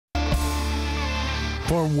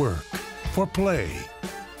For work, for play,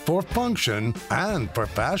 for function, and for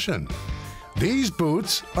fashion. These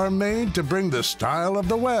boots are made to bring the style of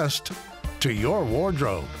the West to your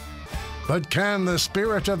wardrobe. But can the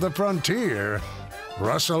spirit of the frontier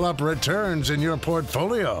rustle up returns in your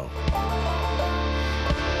portfolio?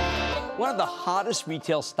 One of the hottest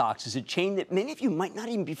retail stocks is a chain that many of you might not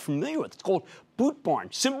even be familiar with. It's called Boot Barn.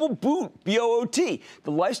 Simple Boot, B-O-O-T.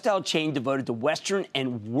 The lifestyle chain devoted to Western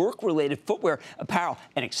and work-related footwear, apparel,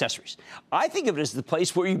 and accessories. I think of it as the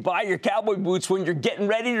place where you buy your cowboy boots when you're getting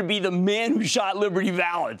ready to be the man who shot Liberty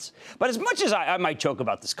Valance. But as much as I might joke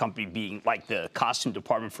about this company being like the costume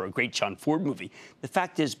department for a great John Ford movie, the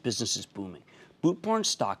fact is business is booming. Boot Barn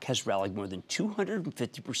stock has rallied more than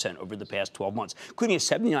 250% over the past 12 months, including a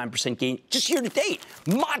 79% gain just year to date.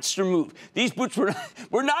 Monster move. These boots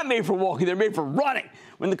were not made for walking, they're made for running.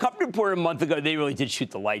 When the company reported a month ago, they really did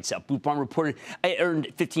shoot the lights out. Boot Barn reported it earned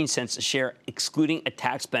 15 cents a share, excluding a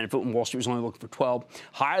tax benefit when Wall Street was only looking for 12.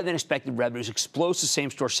 Higher than expected revenues, explosive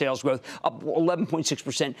same-store sales growth, up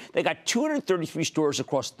 11.6%. They got 233 stores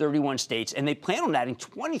across 31 states, and they plan on adding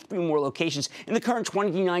 23 more locations in the current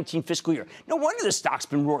 2019 fiscal year. No wonder the stock's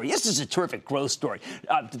been roaring. This is a terrific growth story.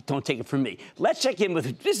 Don't take it from me. Let's check in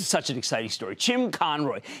with, this is such an exciting story, Jim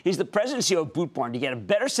Conroy. He's the president and CEO of Boot Barn to get a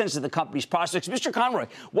better sense of the company's prospects. Mr. Conroy,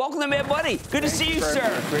 welcome to Mad Buddy. Good to see you,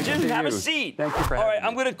 sir. Jim, have a seat. Thank you for having me. All right,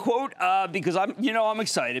 I'm going to quote, because I'm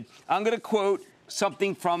excited. I'm going to quote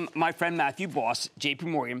something from my friend Matthew Boss, JP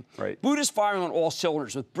Morgan. Right. Boot is firing on all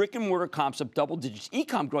cylinders with brick and mortar comps up double digits,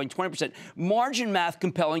 e-com growing 20%, margin math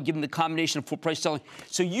compelling given the combination of full price selling.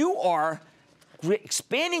 So you are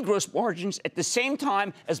expanding gross margins at the same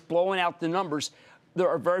time as blowing out the numbers. There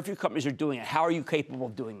are very few companies that are doing it. How are you capable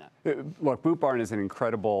of doing that? Look, Boot Barn is an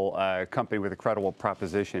incredible company with a credible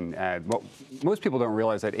proposition. What most people don't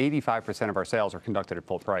realize that 85% of our sales are conducted at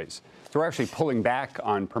full price. So we're actually pulling back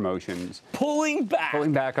on promotions. Pulling back on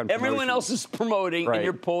promotions. Everyone else is promoting, right, and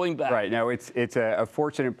you're pulling back. Right. No, it's a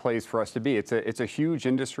fortunate place for us to be. It's a huge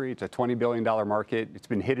industry. It's a $20 billion market. It's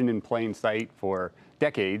been hidden in plain sight for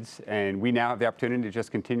decades, and we now have the opportunity to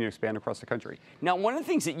just continue to expand across the country. Now, one of the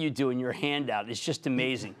things that you do in your handout is just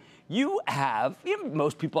amazing.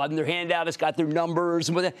 Most people have in their handout, it's got their numbers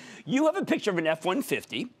and whatever. You have a picture of an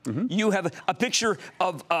F-150. Mm-hmm. You have a picture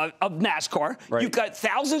of NASCAR. Right. You've got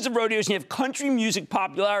thousands of rodeos, and you have country music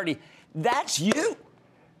popularity. That's you.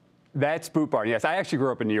 That's Boot Barn, yes. I actually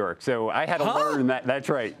grew up in New York, so I had to learn that. That's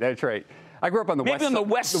right. I grew up on the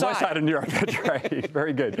west side of New York. That's right.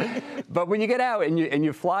 Very good. But when you get out and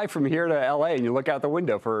you fly from here to L.A. and you look out the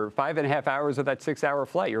window for 5.5 hours of that 6-hour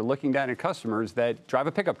flight, you're looking down at customers that drive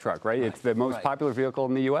a pickup truck, right? It's the most popular vehicle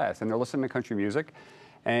in the U.S. and they're listening to country music.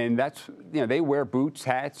 And that's, they wear boots,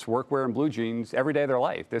 hats, workwear, and blue jeans every day of their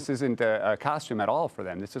life. This isn't a costume at all for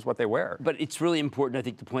them. This is what they wear. But it's really important, I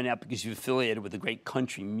think, to point out, because you're affiliated with a great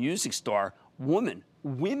country music star, women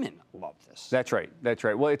love this. That's right.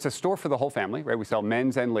 Well, it's a store for the whole family, right? We sell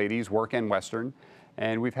men's and ladies, work and Western.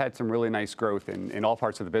 And we've had some really nice growth in all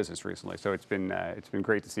parts of the business recently. So it's been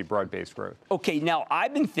great to see broad-based growth. Okay, now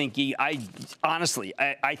I've been thinking, honestly,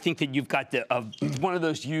 I think that you've got one of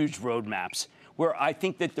those huge roadmaps where I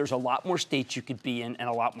think that there's a lot more states you could be in and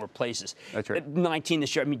a lot more places. That's right. 19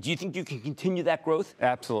 this year. I mean, do you think you can continue that growth?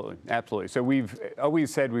 Absolutely. So we've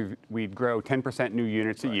always said we'd grow 10% new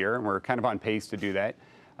units a year, and we're kind of on pace to do that.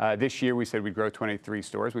 This year we said we'd grow 23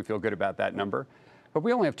 stores. We feel good about that number. But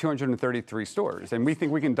we only have 233 stores, and we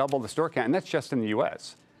think we can double the store count, and that's just in the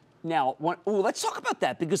U.S. Now, let's talk about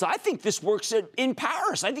that, because I think this works in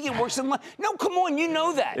Paris. I think it works in London. No, come on, you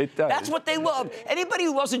know that. It does. That's what they love. Anybody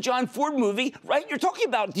who loves a John Ford movie, right? You're talking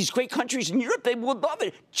about these great countries in Europe. They would love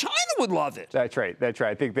it. China would love it. That's right.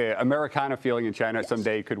 I think the Americana feeling in China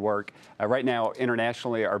someday could work. Right now,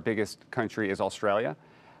 internationally, our biggest country is Australia.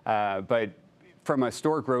 But from a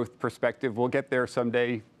store growth perspective, we'll get there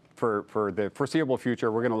someday. For the foreseeable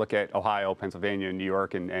future, we're going to look at Ohio, Pennsylvania, New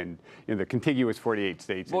York, and the contiguous 48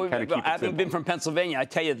 states. Well, and kind of keep it having simple. been from Pennsylvania, I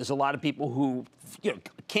tell you, there's a lot of people who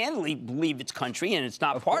candidly believe it's country and it's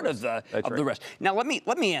not part of the rest. Now, let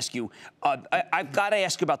me ask you. I've got to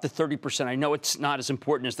ask about the 30%. I know it's not as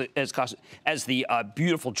important as the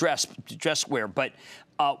beautiful dress wear, but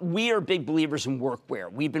we are big believers in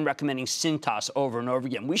workwear. We've been recommending Cintas over and over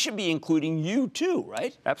again. We should be including you too,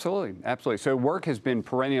 right? Absolutely. So work has been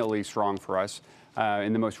perennially strong for us.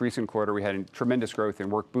 In the most recent quarter, we had tremendous growth in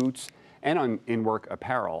work boots and in work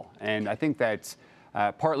apparel. And I think that's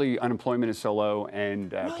partly unemployment is so low,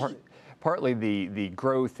 and partly the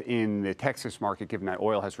growth in the Texas market, given that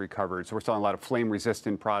oil has recovered. So we're selling a lot of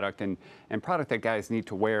flame-resistant product and product that guys need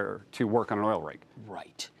to wear to work on an oil rig.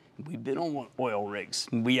 Right. We've been on oil rigs.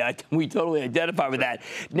 We totally identify with that.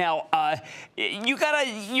 Now, you're kind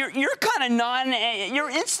of you're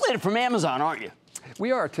insulated from Amazon, aren't you?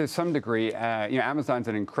 We are to some degree. Amazon's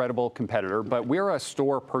an incredible competitor, but we're a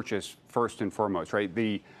store purchase first and foremost, right?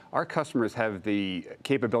 Our customers have the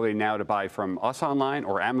capability now to buy from us online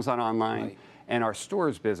or Amazon online, right. And our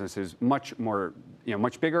stores business is much more,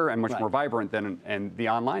 much bigger and much more vibrant than the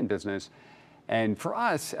online business. And for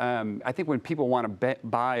us, I think when people want to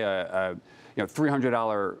buy a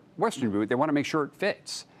 $300 Western boot, they want to make sure it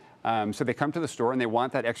fits. So they come to the store and they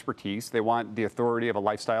want that expertise. They want the authority of a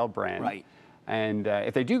lifestyle brand. Right. And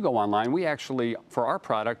if they do go online, we actually, for our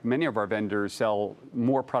product, many of our vendors sell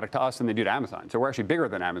more product to us than they do to Amazon. So we're actually bigger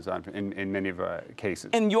than Amazon in many of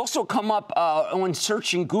cases. And you also come up on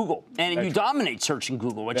search in Google, and you dominate search in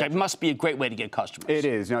Google, which must be a great way to get customers. It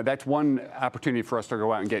is. That's one opportunity for us to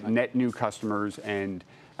go out and get net new customers. And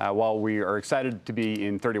while we are excited to be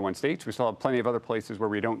in 31 states, we still have plenty of other places where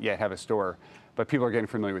we don't yet have a store. But people are getting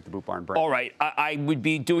familiar with the Boot Barn brand. All right. I would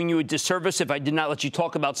be doing you a disservice if I did not let you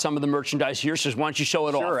talk about some of the merchandise here. So why don't you show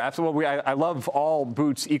it off? Sure, absolutely. I love all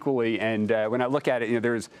boots equally. And when I look at it,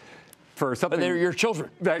 there's, for something. But they're your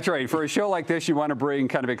children. That's right. For a show like this, you want to bring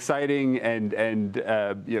kind of exciting and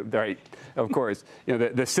right, of course,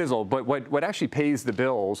 the sizzle. But what actually pays the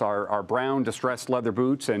bills are brown distressed leather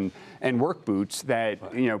boots and work boots that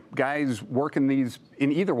guys work in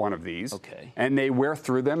either one of these. Okay. And they wear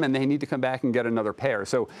through them, and they need to come back and get another pair.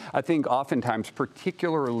 So I think oftentimes,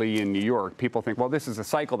 particularly in New York, people think, well, this is a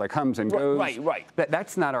cycle that comes and goes. Right.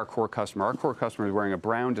 That's not our core customer. Our core customer is wearing a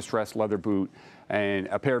brown distressed leather boot and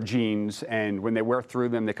a pair of jeans, and when they wear through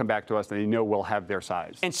them, they come back to us, and they know we'll have their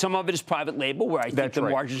size. And some of it is private label, where I think the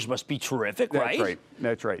margins must be terrific, right?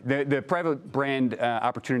 That's right. The private brand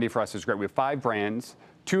opportunity for us is great. We have 5 brands.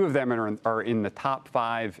 2 of them are in the top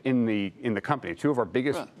 5 in the company. 2 of our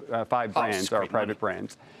biggest 5 brands are private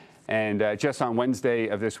brands. And just on Wednesday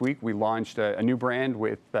of this week, we launched a new brand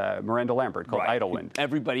with Miranda Lambert called Idlewind.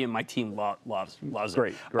 Everybody in my team loves it.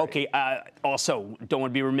 Great. Okay, also, don't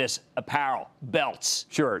want to be remiss, apparel, belts.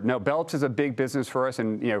 Sure. No, belts is a big business for us.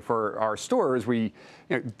 And, for our stores,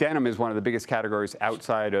 denim is one of the biggest categories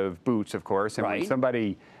outside of boots, of course. And when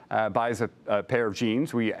somebody buys a pair of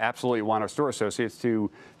jeans, we absolutely want our store associates to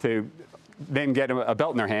then get a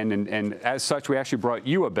belt in their hand. And as such, we actually brought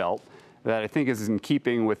you a belt that I think is in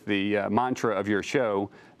keeping with the mantra of your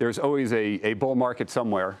show. There's always a bull market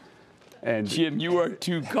somewhere. And Jim, you are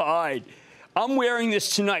too kind. I'm wearing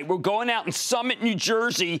this tonight. We're going out in Summit, New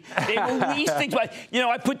Jersey. They release things, but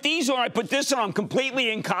I put these on, I put this on. I'm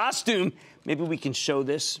completely in costume. Maybe we can show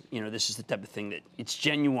this. This is the type of thing that it's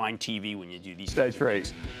genuine TV when you do these. That's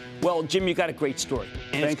right. Well, Jim, you got a great story,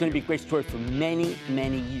 and it's going to be a great story for many,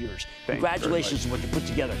 many years. Congratulations on what you put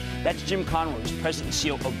together. That's Jim Conroy, who's President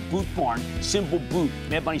and CEO of Boot Barn, Simple Boot.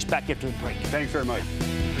 Mad Money's back after the break. Thanks very much.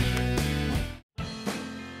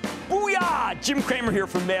 Booyah! Jim Cramer here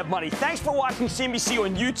from Mad Money. Thanks for watching CNBC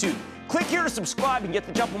on YouTube. Click here to subscribe and get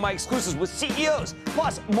the jump on my exclusives with CEOs,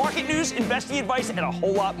 plus market news, investing advice, and a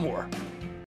whole lot more.